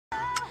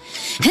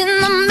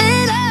in the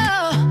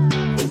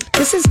middle.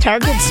 This is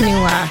Target's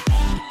new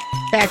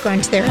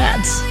background to their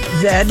ads.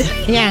 Zed?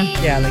 Yeah.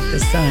 Yeah, I like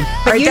this song.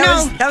 But All right, you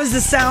know, that was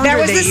the sounder. that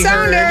was the you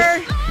sounder.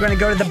 heard. We're going to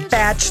go to the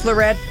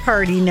Bachelorette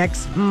party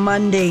next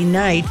Monday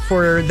night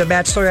for The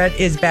Bachelorette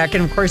is back.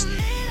 And, of course,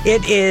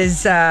 it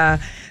is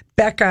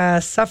Becca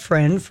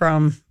Suffren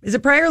from, is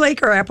it Prior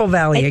Lake or Apple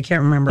Valley? I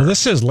can't remember. Well,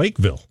 this is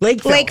Lakeville.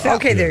 Lakeville.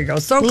 Okay, there you go.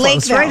 So close.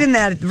 Lakeville.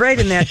 Right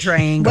in that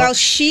triangle. Well,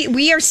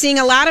 we are seeing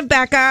a lot of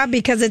Becca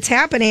because it's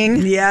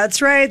happening. Yeah,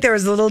 that's right. There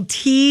was a little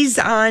tease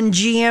on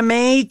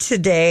GMA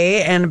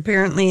today, and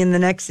apparently in the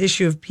next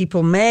issue of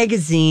People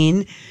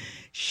magazine,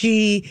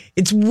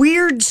 it's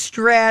weird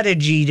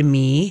strategy to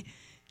me,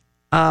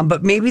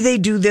 but maybe they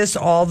do this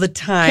all the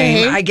time.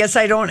 Okay. I guess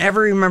I don't ever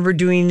remember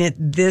doing it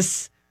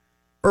this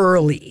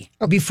early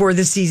before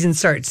the season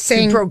starts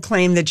to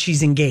proclaim that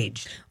she's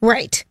engaged.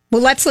 Right.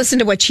 Well, let's listen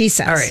to what she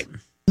says. All right.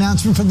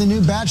 Announcement from the new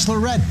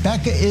Bachelorette.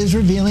 Becca is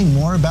revealing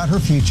more about her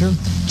future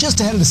just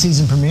ahead of the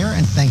season premiere,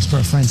 and thanks to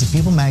our friends at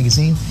People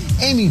magazine,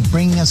 Amy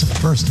bringing us a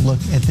first look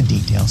at the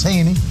details. Hey,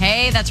 Amy.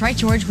 Hey, that's right,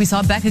 George. We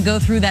saw Becca go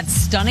through that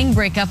stunning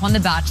breakup on The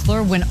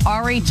Bachelor when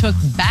Ari took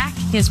back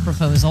his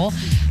proposal.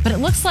 But it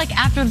looks like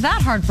after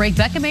that heartbreak,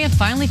 Becca may have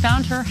finally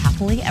found her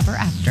happily ever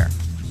after.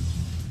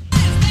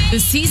 The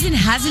season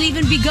hasn't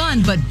even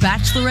begun, but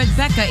Bachelorette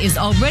Becca is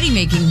already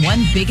making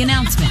one big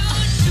announcement.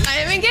 I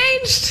am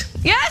engaged.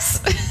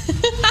 Yes.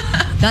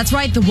 That's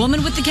right, the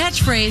woman with the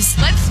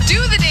catchphrase, Let's do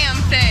the damn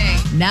thing.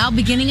 now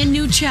beginning a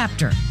new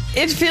chapter.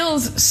 It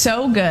feels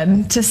so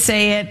good to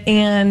say it,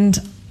 and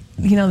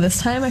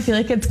this time I feel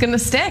like it's going to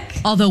stick.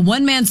 Although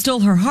one man stole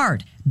her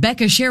heart,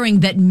 Becca sharing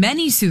that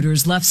many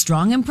suitors left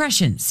strong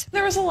impressions.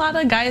 There was a lot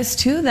of guys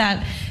too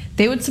that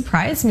they would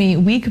surprise me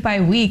week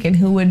by week and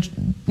who would,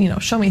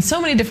 show me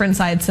so many different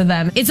sides to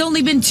them. It's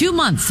only been 2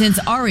 months since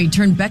Ari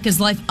turned Becca's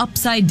life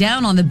upside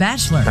down on The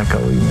Bachelor. Becca,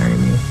 will you marry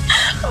me?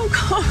 Of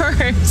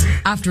course.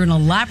 After an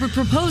elaborate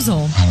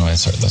proposal, How do I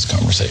start this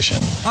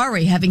conversation?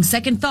 Ari having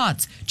second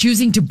thoughts,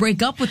 choosing to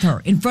break up with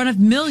her in front of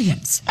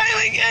millions.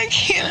 I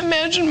can't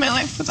imagine my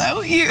life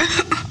without you.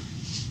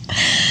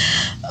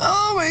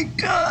 Oh my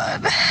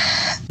God.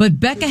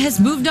 But Becca has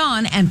moved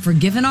on and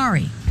forgiven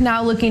Ari.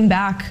 Now looking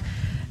back,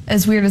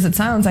 as weird as it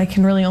sounds, I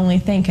can really only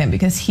thank him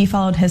because he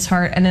followed his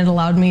heart and it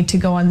allowed me to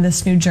go on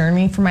this new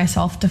journey for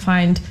myself to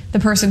find the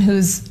person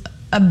who's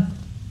a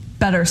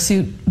better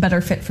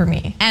fit for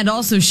me. And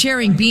also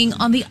sharing being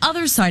on the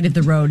other side of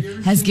the road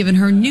has given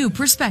her new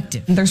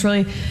perspective. There's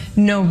really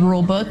no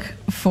rule book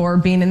for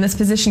being in this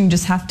position. You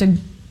just have to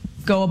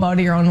go about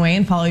it your own way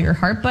and follow your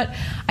heart. But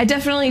I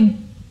definitely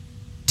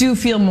do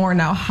feel more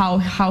now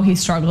how he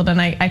struggled, and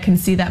I can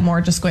see that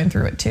more just going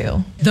through it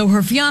too. Though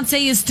her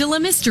fiancé is still a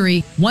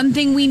mystery, one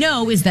thing we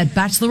know is that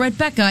Bachelorette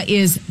Becca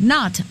is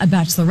not a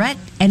bachelorette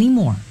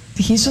anymore.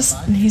 He's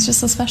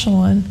just a special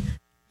one.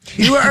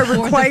 You are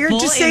required For the full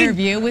to say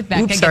interview with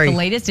Becca. Get the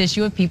latest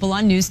issue of People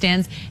on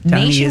newsstands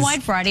Donnie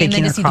nationwide Friday, and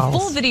then to see calls. the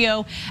full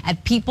video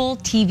at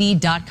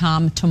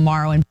peopletv.com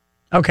tomorrow.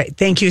 Okay,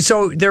 thank you.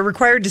 So they're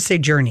required to say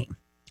journey.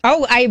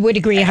 Oh, I would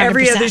agree 100%.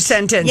 Every other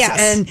sentence. Yes.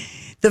 And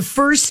the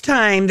first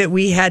time that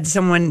we had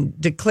someone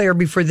declare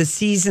before the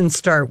season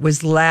start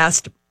was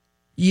last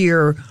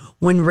year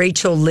when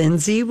Rachel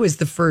Lindsay was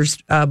the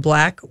first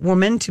Black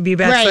woman to be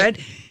Bachelorette. Right.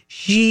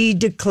 She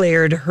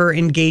declared her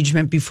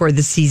engagement before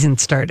the season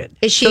started.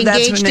 Is she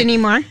engaged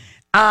anymore?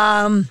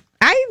 I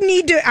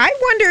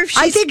wonder if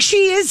she's... I think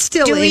she is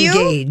still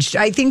engaged.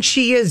 I think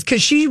she is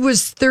because she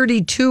was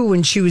 32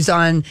 when she was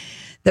on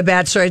The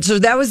Bachelorette. So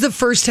that was the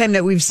first time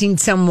that we've seen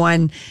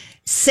someone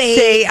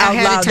say out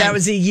loud. That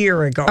was a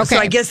year ago. Okay. So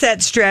I guess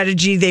that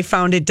strategy, they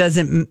found it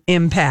doesn't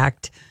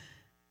impact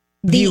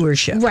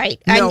viewership.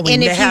 Right.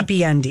 Knowing the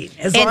happy ending.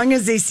 As long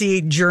as they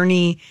see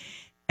journey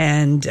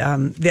and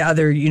the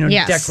other,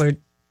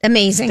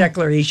 amazing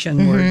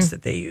declaration words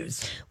that they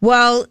use.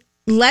 Well,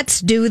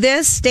 let's do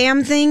this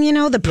damn thing.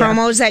 The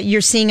promos that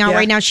you're seeing out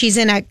right now. She's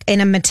in a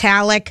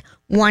metallic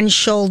one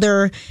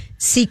shoulder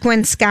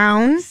sequin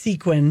gown.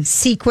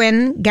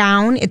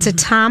 It's a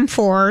Tom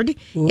Ford.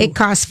 Ooh. It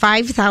costs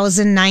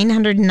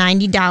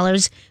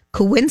 $5,990.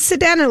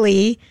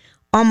 Coincidentally,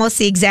 almost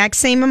the exact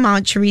same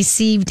amount she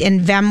received in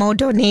Venmo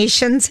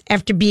donations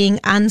after being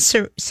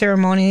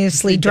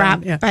unceremoniously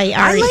dropped by Ari.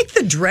 I like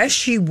the dress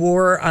she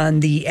wore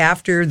on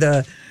after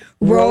the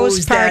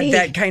Rose party.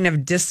 That kind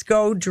of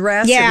disco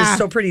dress. Yeah. It was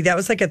so pretty. That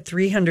was like a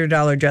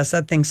 $300 dress.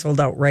 That thing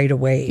sold out right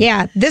away.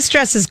 Yeah, this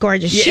dress is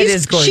gorgeous. Yeah, it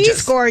is gorgeous.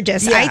 She's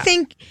gorgeous. Yeah. I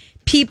think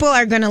people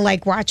are going to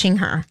like watching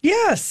her.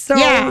 Yes. So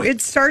it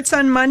starts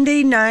on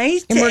Monday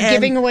night. And we're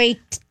giving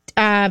away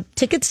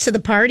tickets to the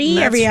party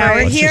every hour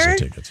here.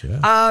 Tickets,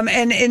 yeah.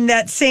 And in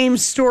that same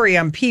story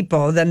on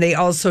People, then they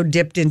also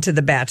dipped into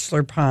the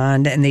Bachelor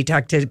pond and they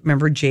talked to,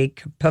 remember,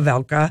 Jake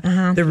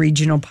Pavelka, the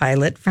regional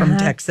pilot from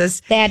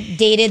Texas. That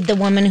dated the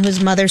woman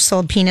whose mother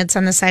sold peanuts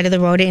on the side of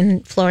the road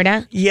in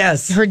Florida.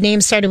 Yes. Her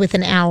name started with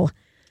an L.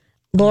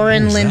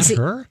 Lauren Lindsay.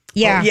 Her?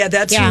 Yeah. Yeah,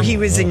 that's who he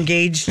was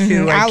engaged to.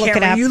 Mm-hmm. I'll look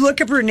it up. You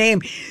look up her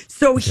name.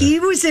 So he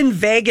was in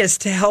Vegas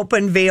to help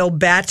unveil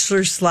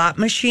Bachelor slot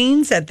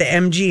machines at the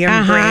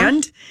MGM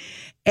Grand.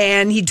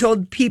 And he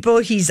told people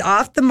he's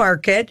off the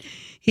market.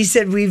 He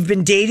said, we've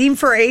been dating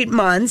for 8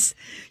 months.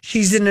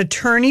 She's an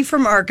attorney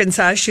from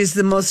Arkansas. She's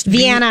the most...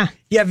 Vienna.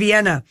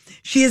 Vienna.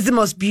 She has the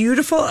most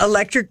beautiful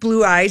electric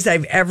blue eyes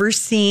I've ever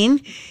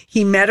seen.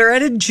 He met her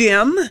at a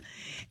gym.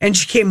 And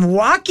she came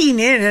walking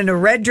in a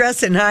red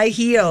dress and high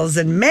heels.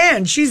 And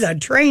man, she's a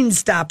train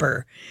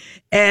stopper.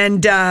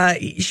 And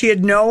she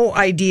had no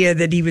idea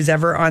that he was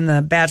ever on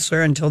The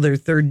Bachelor until their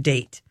third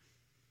date.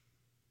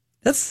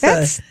 That's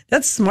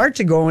smart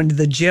to go into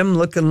the gym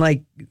looking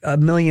like $1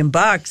 million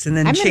and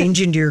then change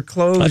into your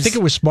clothes. I think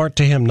it was smart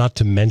to him not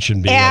to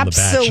mention being on The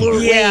Bachelor.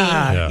 Absolutely.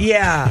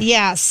 Yeah.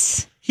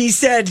 Yes. He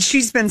said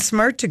she's been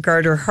smart to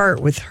guard her heart.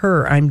 With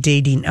her, I'm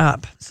dating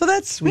up. So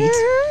that's sweet.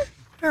 Mm-hmm.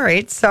 All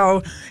right.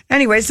 So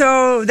anyway,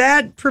 so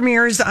that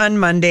premieres on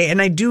Monday, and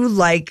I do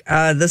like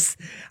this.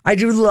 I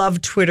do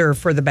love Twitter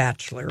for The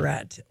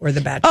Bachelorette or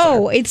The Bachelor.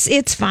 Oh,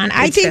 it's fun.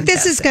 I think fantastic.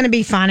 This is going to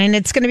be fun, and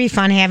it's going to be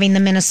fun having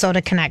the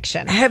Minnesota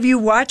connection. Have you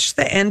watched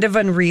the end of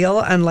Unreal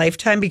on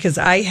Lifetime? Because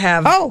I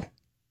have. Oh,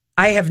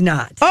 I have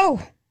not.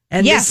 Oh.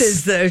 And this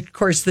is, of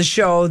course, the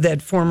show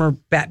that former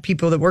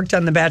people that worked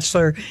on The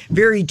Bachelor,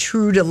 very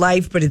true to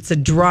life, but it's a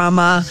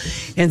drama,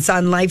 and it's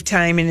on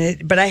Lifetime.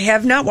 But I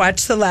have not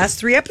watched the last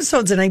 3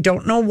 episodes, and I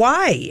don't know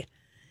why.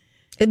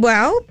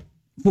 Well,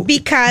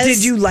 because...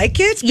 Did you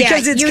like it? Yeah,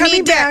 because it's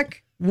coming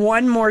back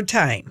one more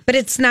time. But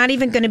it's not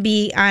even going to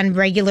be on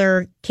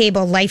regular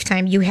cable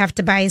Lifetime. You have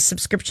to buy a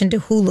subscription to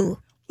Hulu.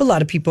 A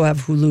lot of people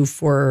have Hulu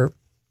for...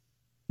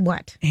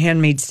 What?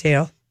 Handmaid's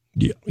Tale.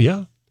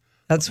 Yeah.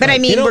 But I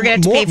mean, we're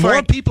going to have to pay for it.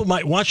 More people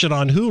might watch it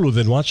on Hulu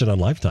than watch it on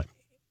Lifetime.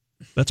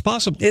 That's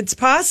possible. It's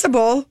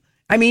possible.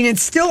 I mean,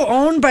 it's still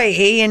owned by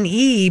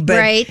A&E,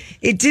 but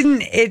it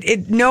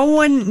didn't. No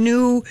one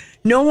knew.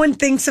 No one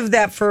thinks of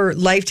that for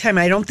Lifetime.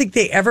 I don't think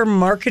they ever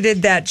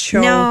marketed that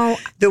show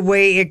the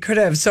way it could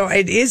have. So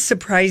it is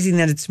surprising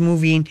that it's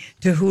moving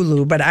to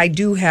Hulu. But I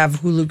do have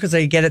Hulu because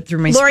I get it through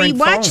my Lori, Sprint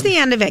watch phone. the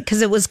end of it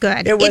because it was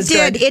good. It was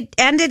good. It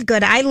ended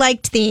good. I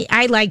liked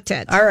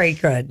it. All right,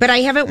 good. But I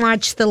haven't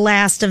watched the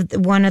last of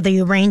one of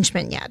the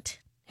arrangement yet.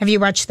 Have you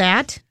watched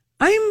that?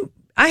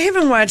 I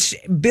haven't watched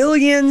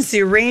Billions,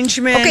 The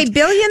Arrangement. Okay,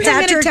 Billions,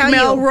 I'm going to tell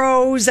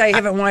Melrose, I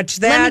haven't watched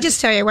that. Let me just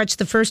tell you, I watched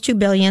the first 2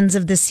 Billions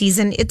of this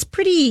season. It's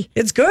pretty...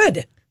 It's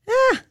good.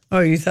 Oh,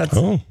 you thought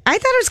so? I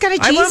thought it was kind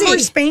of cheesy. I want more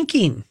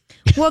spanking.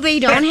 Well, they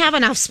don't have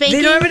enough spanking.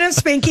 They don't have enough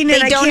spanking. They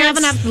don't have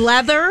enough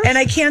leather. And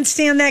I can't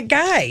stand that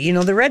guy,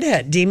 the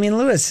redhead, Damian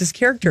Lewis, his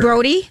character.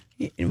 Brody?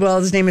 Well,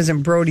 his name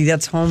isn't Brody.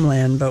 That's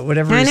Homeland, but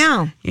whatever. I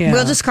know. Yeah.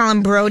 We'll just call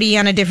him Brody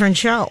on a different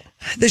show.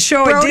 The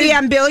show Brody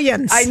on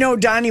Billions. I know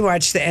Donnie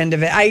watched the end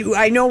of it.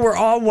 I know we're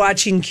all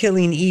watching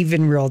Killing Eve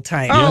in real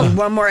time. Oh.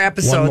 One more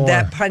episode. One more.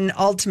 That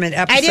penultimate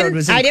episode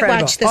was incredible. I didn't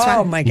watch this one.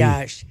 Oh my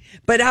gosh.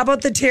 But how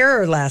about The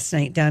Terror last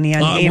night, Donnie,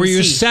 on AMC? Were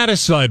you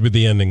satisfied with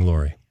the ending,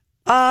 Lori?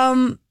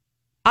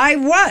 I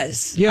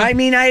was. Yeah. I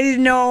mean, I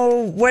didn't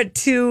know what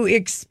to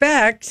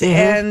expect,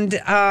 and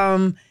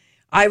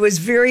I was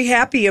very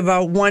happy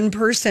about one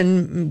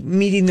person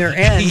meeting their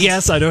end.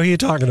 Yes, I know who you're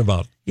talking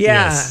about.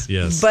 Yeah.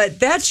 Yes. But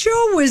that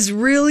show was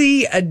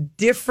really a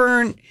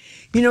different,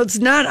 it's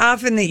not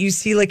often that you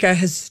see like a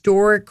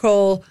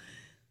historical,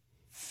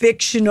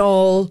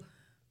 fictional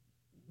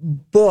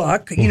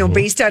book,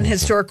 based on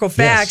historical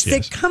facts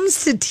that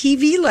comes to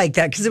TV like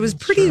that, because it was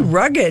pretty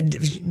rugged.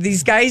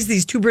 These guys,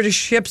 these 2 British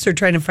ships are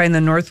trying to find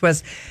the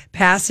Northwest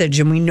Passage,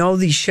 and we know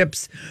these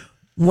ships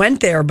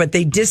went there, but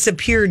they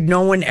disappeared.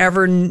 No one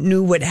ever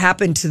knew what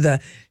happened to the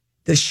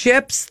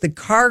ships, the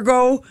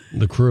cargo,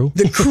 the crew,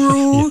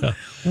 yeah.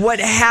 What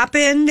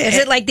happened. Is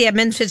it like the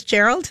Edmund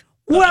Fitzgerald?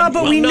 Well,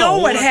 but we know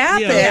what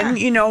happened.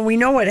 Yeah. We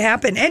know what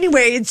happened.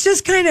 Anyway, it's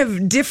just kind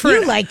of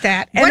different. You like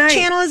that. What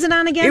channel is it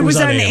on again? It was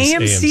on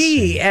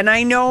AMC. And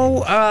I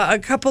know a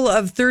couple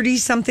of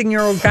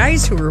 30-something-year-old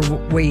guys who were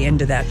way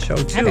into that show,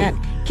 too.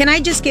 Can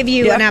I just give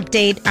you an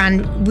update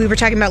on, we were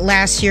talking about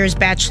last year's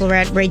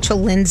Bachelorette, Rachel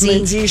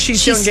Lindsay. She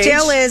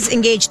still is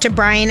engaged to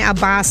Brian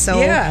Albasso.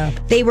 Yeah.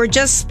 They were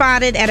just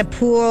spotted at a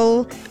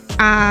pool.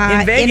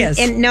 In Vegas?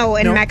 In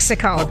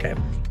Mexico. Okay.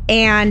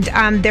 And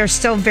they're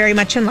still very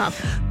much in love.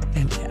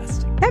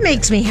 Fantastic. That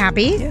makes me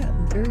happy. Yeah,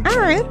 very good. All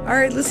right. All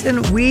right,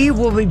 listen, we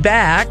will be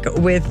back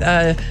with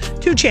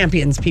 2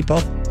 champions,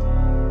 people.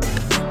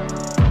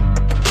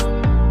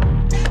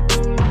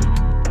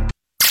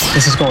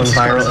 This is going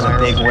viral in a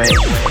big way.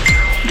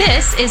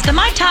 This is the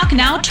My Talk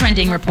Now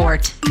trending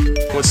report.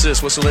 What's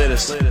this? What's the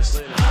latest?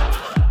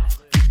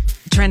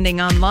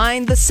 Trending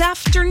online this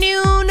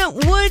afternoon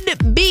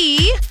would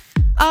be,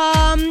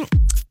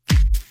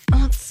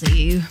 let's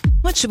see,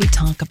 what should we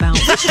talk about?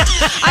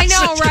 I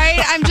know,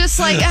 right? I'm just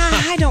like,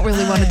 I don't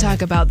really want to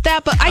talk about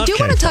that, but I do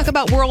want to talk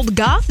about World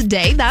Goth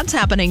Day. That's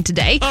happening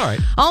today. All right.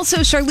 Also,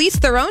 Charlize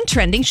Theron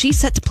trending. She's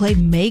set to play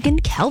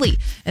Megyn Kelly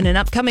in an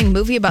upcoming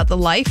movie about the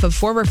life of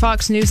former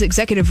Fox News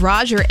executive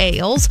Roger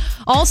Ailes.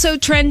 Also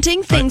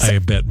trending things. I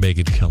bet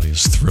Megyn Kelly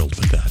is thrilled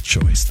with that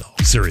choice, though.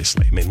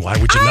 Seriously. I mean, why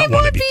would you not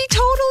want to be? I would be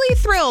totally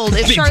thrilled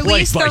if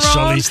Charlize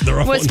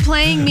Theron was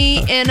playing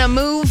me in a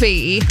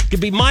movie. It could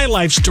be my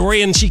life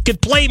story, and she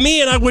could play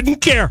me, and I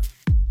wouldn't care.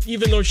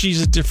 Even though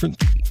she's a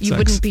different sex.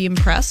 Wouldn't be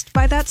impressed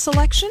by that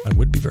selection? I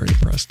would be very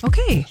impressed.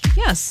 Okay.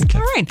 Yes. Okay.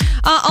 All right.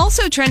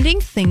 Also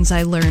trending, things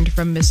I learned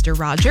from Mr.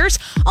 Rogers.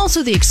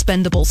 Also, The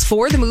Expendables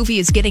 4. The movie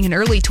is getting an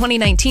early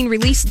 2019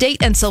 release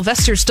date, and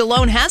Sylvester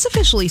Stallone has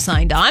officially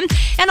signed on.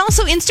 And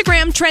also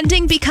Instagram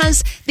trending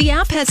because the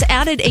app has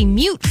added a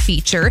mute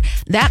feature.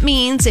 That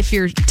means if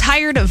you're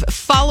tired of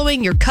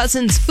following your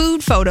cousin's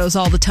food photos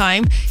all the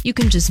time, you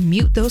can just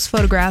mute those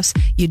photographs.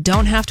 You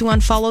don't have to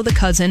unfollow the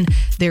cousin.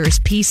 There is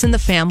peace in the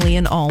family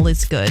and all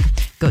is good.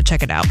 Go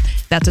check it out.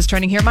 That's what's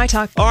trending here at My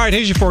Talk. All right,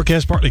 here's your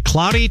forecast. Partly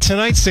cloudy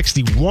tonight,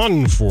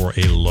 61 for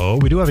a low.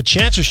 We do have a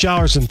chance of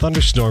showers and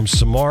thunderstorms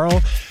tomorrow,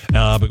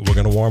 but we're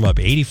going to warm up.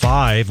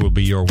 85 will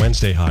be your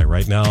Wednesday high.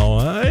 Right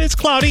now, it's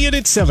cloudy and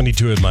it's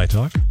 72 at My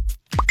Talk.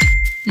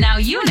 Now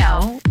you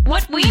know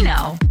what we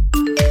know.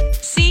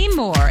 See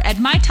more at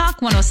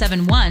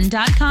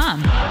mytalk1071.com.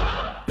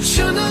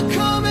 You're not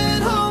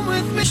coming home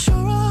with me. Sure,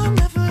 I'm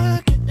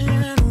never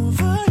getting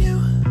over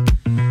you.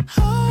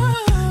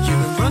 You've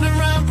been running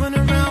around,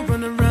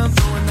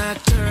 throwing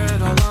that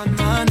dirt all on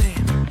my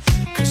name.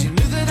 'Cause you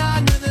knew that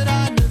I'd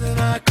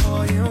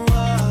call you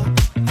up.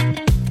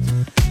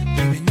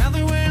 Baby, now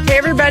that we're Hey,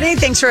 everybody.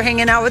 Thanks for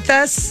hanging out with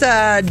us.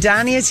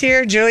 Donnie is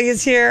here. Julie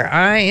is here.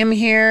 I am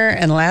here.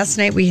 And last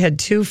night we had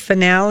 2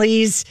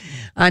 finales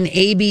on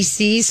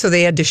ABC, so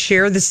they had to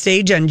share the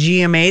stage on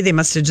GMA. They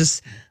must have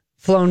just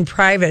flown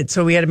private.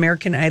 So we had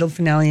American Idol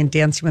finale and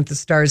Dancing with the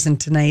Stars, and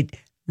tonight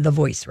The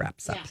Voice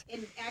wraps up. Yeah,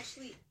 and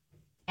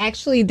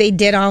actually, they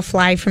did all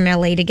fly from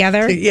LA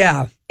together.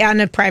 Yeah. On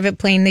a private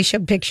plane, they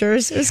showed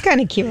pictures. It was kind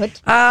of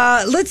cute.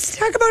 Let's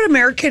talk about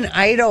American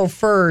Idol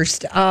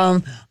first.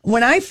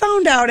 When I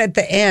found out at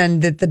the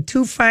end that the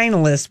 2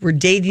 finalists were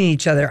dating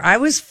each other, I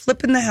was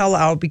flipping the hell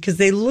out because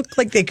they looked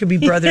like they could be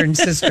brother and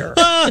sister.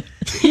 No,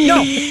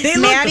 they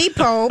look Maddie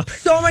Pope.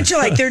 so much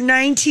alike. They're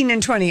 19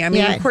 and 20. I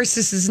mean, of course,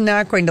 this is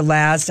not going to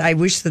last. I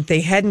wish that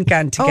they hadn't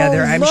gotten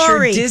together. I'm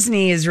sure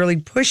Disney is really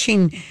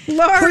pushing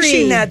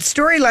that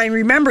storyline.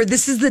 Remember,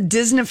 this is the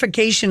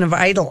Disneyfication of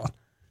Idol.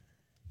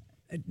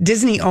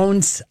 Disney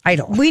owns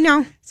Idol. We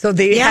know. So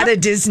they had a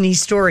Disney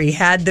story,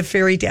 had the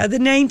fairy tale, the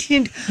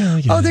 19.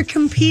 They're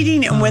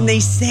competing. And when they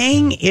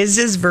sang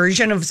Iz's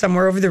version of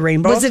Somewhere Over the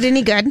Rainbow. Was it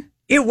any good?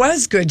 It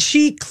was good.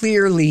 She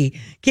clearly,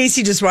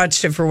 Casey just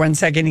watched it for 1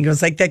 second. He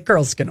goes like, that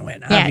girl's going to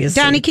win,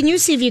 obviously. Donnie, can you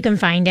see if you can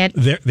find it?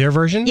 Their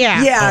version?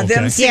 Yeah. Yeah,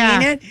 them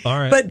singing it. All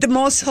right. But the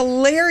most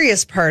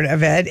hilarious part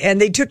of it, and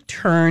they took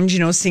turns,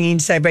 singing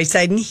side by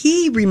side. And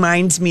he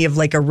reminds me of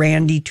like a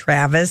Randy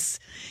Travis.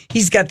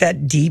 He's got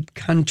that deep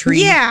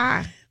country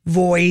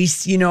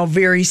voice,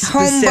 very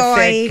specific,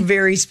 Homeboy.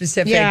 very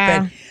specific.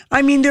 Yeah. But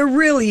I mean, they're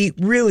really,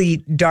 really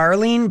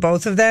darling,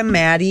 both of them,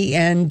 Maddie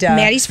and...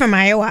 Maddie's from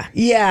Iowa.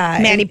 Yeah.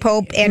 Maddie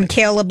Pope and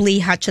Caleb Lee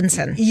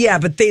Hutchinson. Yeah,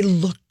 but they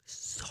look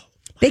so...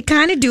 They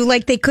kind of do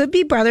like they could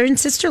be brother and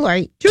sister,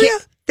 like. Julia,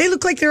 they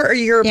look like they're a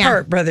year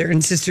apart, brother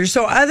and sister.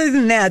 So other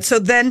than that, so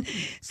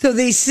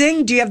they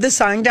sing. Do you have the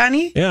song,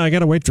 Donnie? Yeah, I got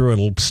to wait through a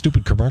little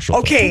stupid commercial.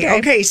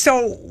 Okay.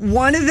 So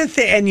one of the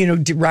things,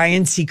 and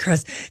Ryan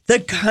Seacrest, the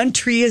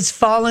country has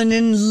fallen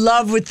in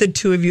love with the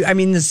two of you. I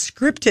mean, the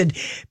scripted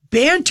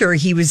banter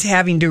he was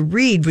having to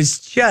read was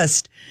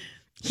just...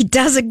 He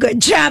does a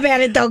good job at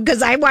it, though,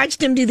 because I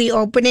watched him do the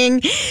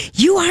opening.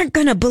 You aren't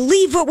going to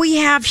believe what we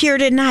have here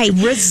tonight.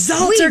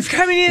 Results are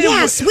coming in.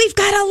 Yes, we've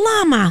got a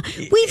llama.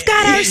 We've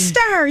got our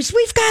stars.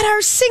 We've got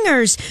our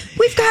singers.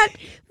 We've got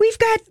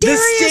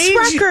Darius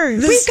Rucker.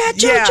 We've got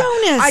Joe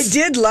Jonas. I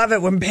did love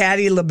it when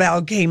Patti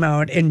LaBelle came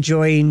out and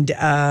joined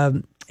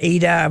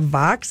Ada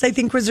Vox, I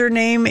think was her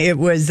name. It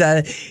was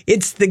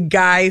it's the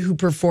guy who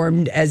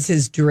performed as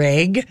his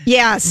drag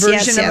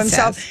version of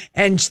himself. Yes.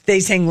 And they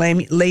sang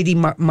Lady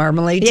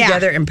Marmalade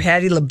together, and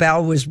Patti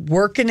LaBelle was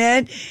working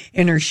it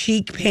in her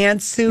chic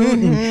pantsuit.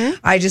 Mm-hmm. And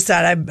I just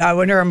thought, I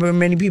wonder how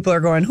many people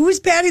are going, who's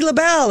Patti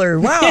LaBelle? Or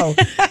wow,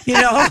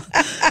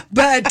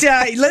 But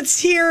let's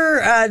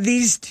hear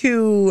these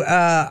two,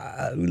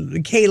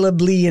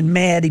 Caleb Lee and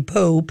Maddie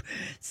Pope,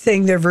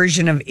 sing their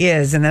version of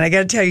Is. And then I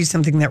got to tell you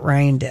something that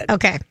Ryan did.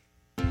 Okay.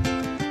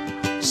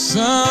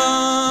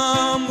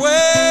 Somewhere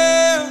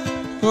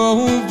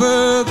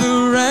over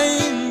the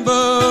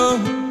rainbow,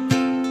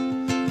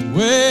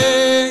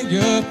 way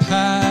up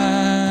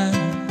high,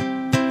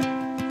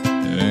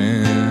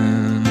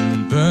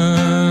 and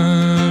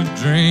the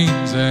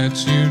dreams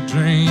that you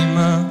dream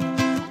of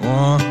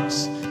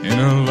once in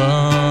a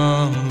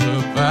lullaby.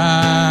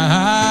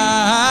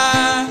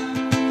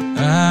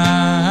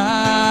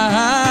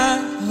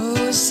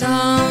 Oh,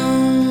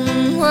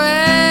 somewhere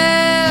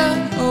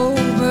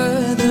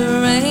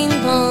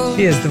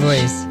has the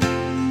voice.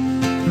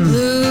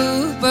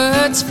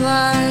 Bluebirds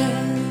fly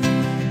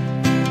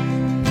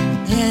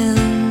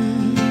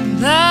in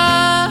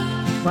the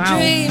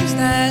dreams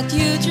that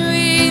you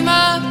dream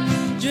of.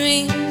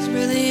 Dreams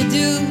really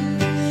do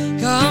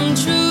come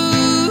true.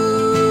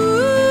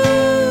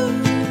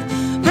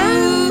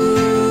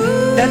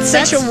 That's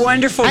such a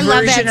wonderful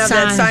version of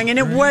that song. And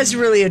it was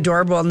really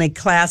adorable, and they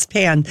clasp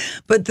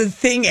hands. But the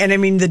thing, and I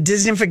mean, the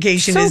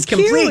Disneyfication is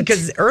complete,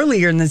 because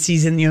earlier in the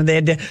season, they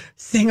had to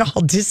sing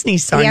all Disney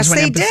songs. Yes, one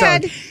they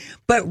episode. did.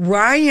 But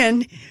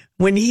Ryan,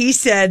 when he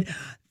said,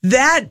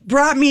 that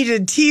brought me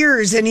to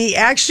tears, and he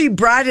actually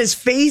brought his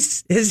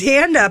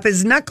hand up,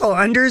 his knuckle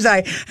under his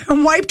eye,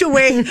 and wiped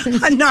away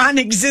a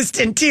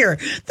non-existent tear.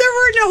 There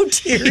were no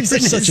tears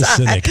in his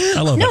eye.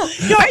 I love it.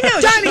 No, I know,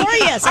 Johnny.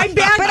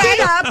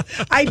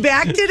 I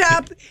backed it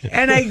up,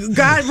 and I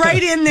got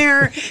right in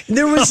there.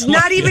 There was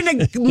not even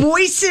a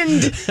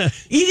moistened.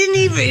 He didn't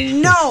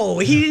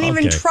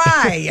even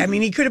try. I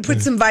mean, he could have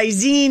put some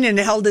Visine and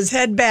held his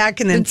head back,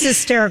 and then it's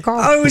hysterical.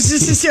 Oh, it was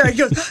just hysterical. He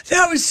goes,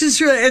 that was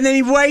just really, and then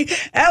he wiped.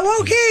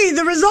 Okay,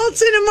 the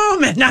results in a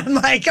moment. I'm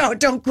like, oh,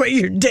 don't quit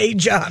your day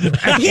job.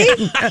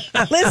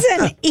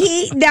 Listen,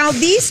 now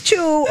these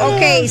two.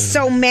 Okay,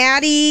 so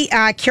Maddie,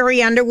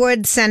 Carrie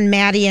Underwood sent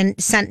Maddie a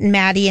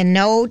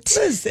note.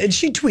 And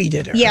she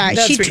tweeted her. Yeah,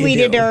 she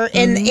tweeted her,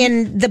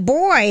 and the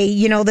boy,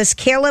 this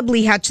Caleb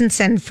Lee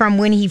Hutchinson, from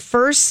when he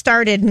first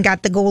started and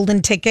got the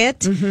golden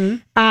ticket,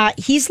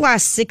 he's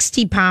lost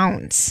 60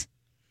 pounds.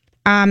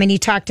 And he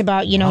talked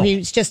about, he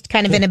was just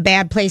kind of in a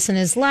bad place in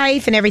his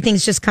life, and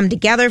everything's just come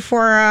together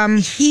for him.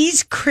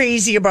 He's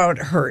crazy about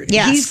her.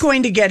 Yes. He's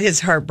going to get his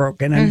heart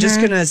broken. I'm just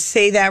going to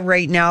say that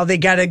right now. They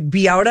got to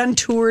be out on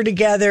tour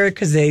together,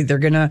 because they're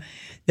going to.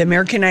 The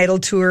American Idol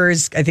tour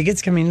is, I think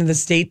it's coming to the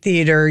State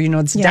Theater.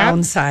 It's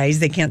downsized.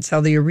 They can't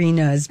sell the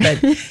arenas, but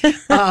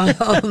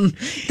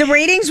the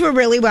ratings were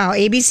really well.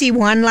 ABC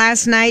won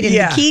last night in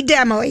the key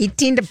demo,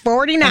 18 to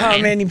 49. How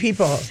many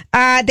people?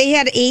 They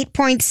had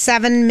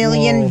 8.7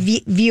 million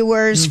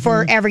viewers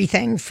for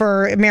everything,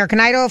 for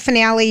American Idol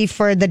finale,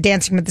 for the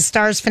Dancing with the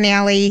Stars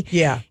finale.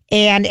 Yeah.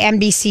 And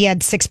NBC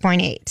had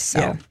 6.8. So.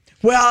 Yeah.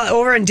 Well,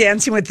 over in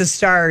Dancing with the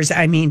Stars,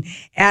 I mean,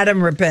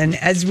 Adam Rippon,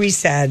 as we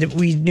said,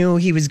 we knew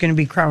he was going to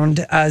be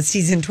crowned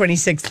season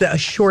 26, a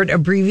short,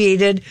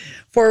 abbreviated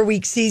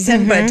 4-week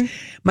season. But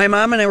my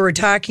mom and I were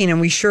talking,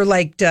 and we sure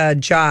liked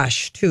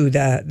Josh, too,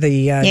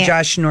 the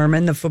Josh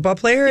Norman, the football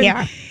player.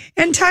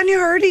 And Tanya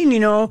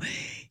Harding,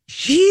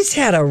 she's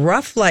had a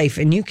rough life,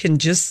 and you can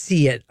just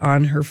see it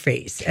on her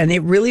face. And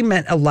it really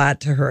meant a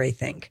lot to her, I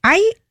think.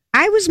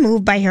 I was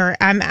moved by her.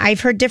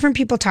 I've heard different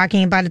people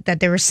talking about it,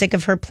 that they were sick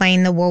of her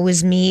playing the "woe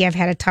is me, I've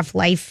had a tough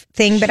life"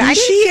 thing. But I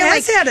didn't she feel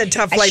has had a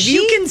tough life.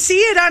 You can see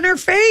it on her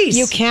face.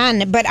 You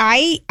can. But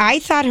I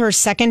thought her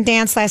second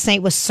dance last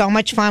night was so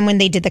much fun when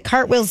they did the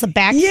cartwheels, the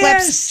backflips.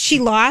 Yes. She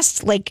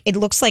lost it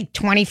looks like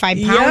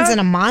 25 pounds in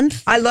a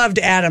month. I loved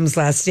Adam's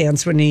last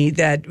dance when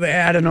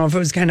I don't know if it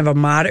was kind of a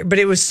moderate, but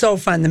it was so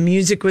fun. The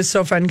music was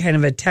so fun, kind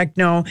of a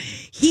techno.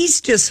 He's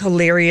just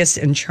hilarious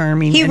and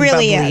charming. He and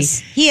really bubbly.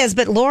 is. He is.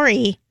 But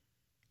Lori,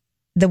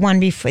 the one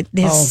before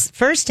his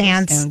first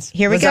dance.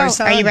 Here we go.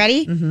 Are you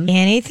ready?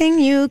 Anything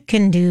you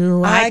can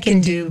do, I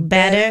can do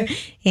better.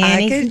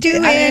 I can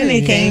do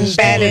anything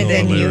better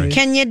than you.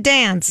 Can you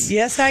dance?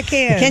 Yes, I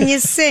can. Can you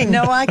sing?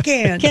 No, I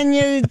can't. Can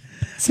you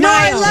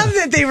smile? No, I love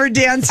that they were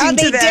dancing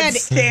to that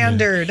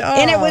standard. Oh.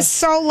 And it was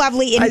so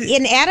lovely.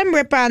 And Adam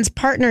Rippon's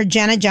partner,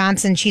 Jenna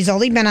Johnson, she's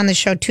only been on the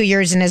show 2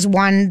 years and has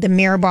won the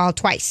Mirror Ball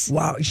twice.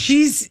 Wow.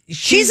 She's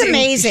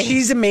amazing.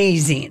 She's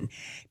amazing.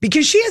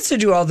 Because she has to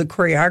do all the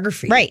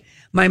choreography. Right.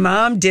 My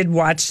mom did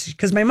watch,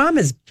 because my mom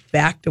has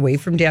backed away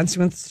from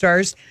Dancing with the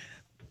Stars,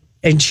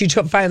 and she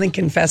finally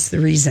confessed the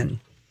reason.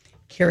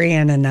 Carrie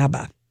Ann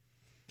Naba.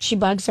 She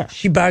bugs her.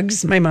 She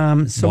bugs my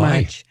mom so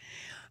much.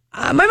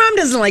 My mom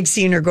doesn't like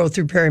seeing her go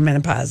through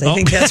perimenopause. I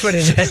think that's what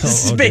it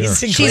is,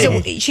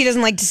 basically. She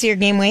doesn't like to see her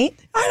gain weight?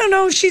 I don't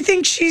know. She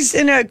thinks she's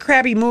in a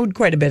crabby mood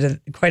quite a bit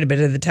of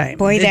the time.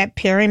 Boy, that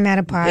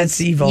perimenopause.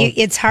 It's evil.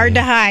 It's hard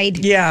to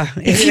hide. Yeah.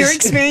 If you're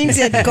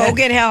experiencing it, go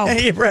get help.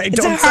 Right.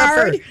 Don't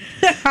suffer.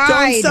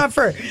 Hide. Don't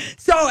suffer.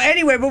 So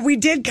anyway, but we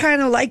did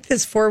kind of like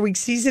this 4-week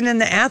season,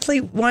 and the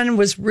athlete one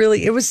was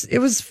really, it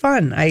was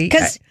fun. I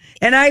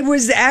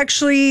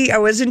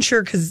wasn't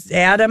sure, because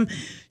Adam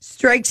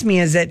strikes me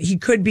as that he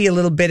could be a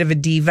little bit of a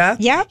diva.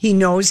 Yeah. He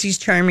knows he's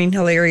charming,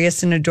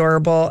 hilarious, and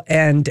adorable.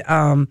 And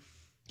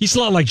he's a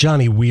lot like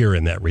Johnny Weir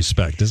in that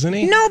respect, isn't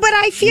he? No, but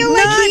I feel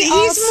like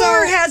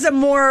has a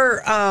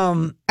more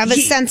of a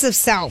sense of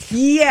self.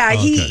 Yeah,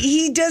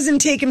 he doesn't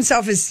take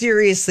himself as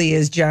seriously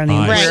as Johnny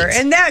Weir.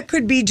 And that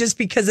could be just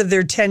because of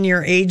their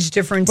 10-year age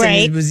difference. Right.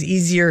 And it was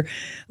easier,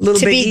 a little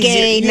to bit be easier.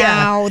 gay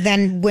now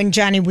than when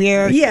Johnny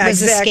Weir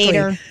was a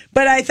skater.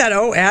 But I thought,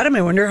 Adam,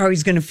 I wonder how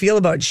he's going to feel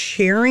about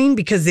sharing,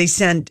 because they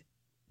sent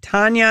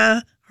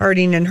Tanya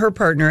Harding and her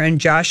partner and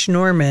Josh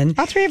Norman.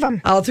 All three of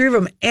them.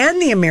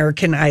 And the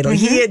American Idol.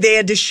 They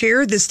had to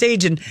share the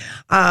stage, and,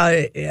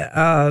 they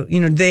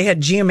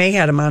had GMA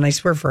had him on, I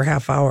swear, for a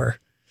half hour.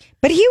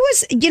 But he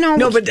was,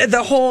 No, but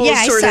the whole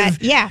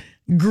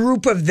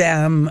group of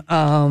them.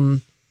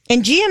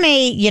 And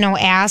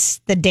GMA,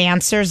 asked the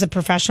dancers, the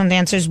professional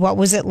dancers, what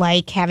was it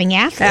like having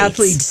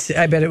athletes?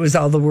 I bet it was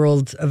all the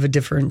world of a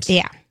different.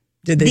 Yeah.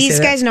 Did they These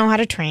say guys know how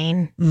to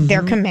train. Mm-hmm.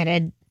 They're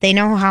committed. They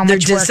know how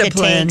much work it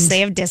takes. They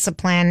have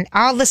discipline.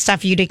 All the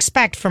stuff you'd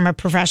expect from a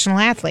professional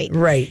athlete.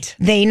 Right.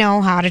 They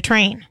know how to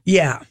train.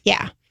 Yeah.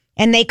 Yeah.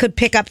 And they could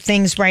pick up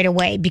things right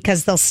away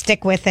because they'll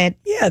stick with it.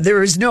 Yeah, there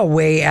was no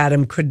way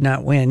Adam could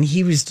not win.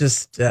 He was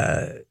just...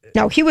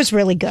 No, he was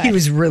really good. He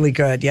was really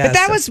good, yeah. But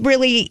that was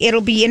really,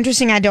 it'll be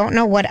interesting. I don't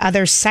know what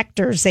other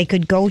sectors they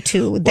could go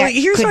to that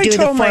here's could what do I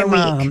told the 4 my week.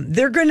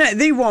 mom.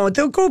 They won't.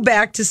 They'll go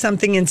back to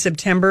something in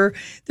September.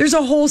 There's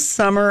a whole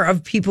summer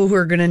of people who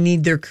are going to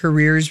need their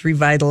careers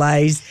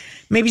revitalized.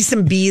 Maybe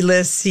some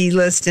B-list,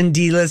 C-list, and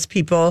D-list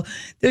people.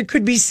 There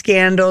could be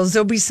scandals.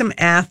 There'll be some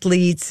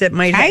athletes that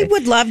might... I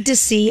would love to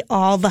see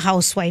all the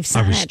housewives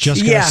on it. I was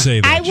just going to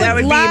say that. I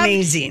would love be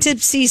amazing. To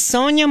see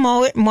Sonia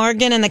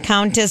Morgan and the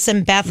Countess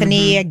and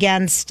Bethany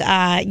against,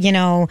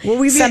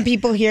 some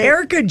people here.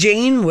 Erica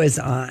Jane was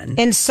on.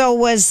 And so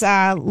was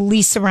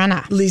Lisa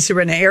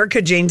Rinna.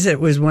 Erica Jane said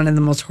it was one of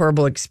the most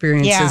horrible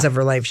experiences of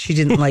her life. She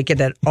didn't like it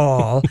at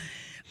all.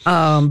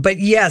 But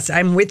yes,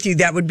 I'm with you.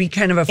 That would be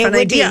kind of a fun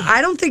idea.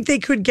 I don't think they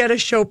could get a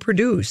show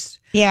produced.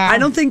 Yeah. I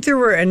don't think there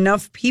were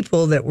enough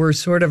people that were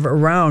sort of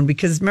around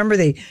because remember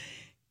they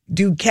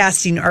do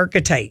casting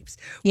archetypes.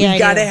 We've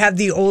got to have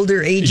the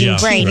older aging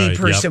TV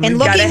person. We've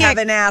got to have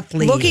an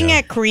athlete. Looking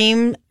at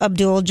Kareem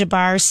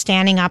Abdul-Jabbar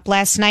standing up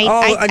last night.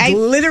 A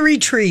glittery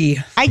tree.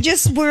 I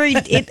just worried.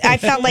 I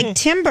felt like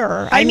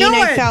timber. I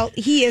felt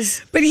he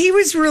is. But he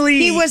was really.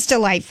 He was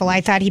delightful.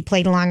 I thought he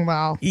played along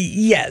well.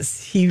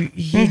 Yes, he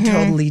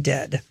totally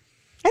did.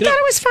 I thought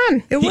it was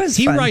fun. It was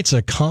fun. He writes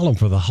a column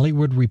for the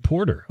Hollywood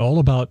Reporter all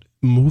about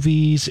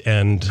movies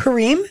and...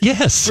 Kareem?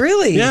 Yes.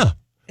 Really? Yeah.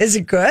 Is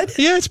it good?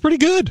 Yeah, it's pretty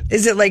good.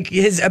 Is it like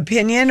his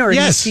opinion or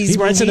yes, he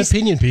writes an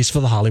opinion piece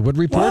for the Hollywood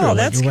Reporter. Wow,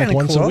 that's kind of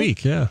once cool. a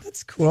week. Yeah,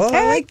 that's cool.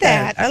 I like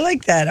that. I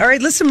like that. All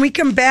right, listen, we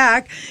come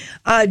back.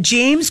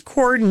 James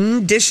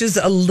Corden dishes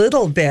a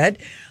little bit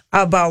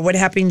about what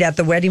happened at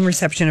the wedding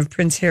reception of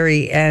Prince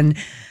Harry and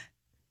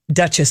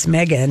Duchess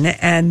Meghan,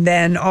 and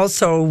then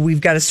also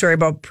we've got a story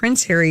about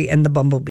Prince Harry and the Bumblebee.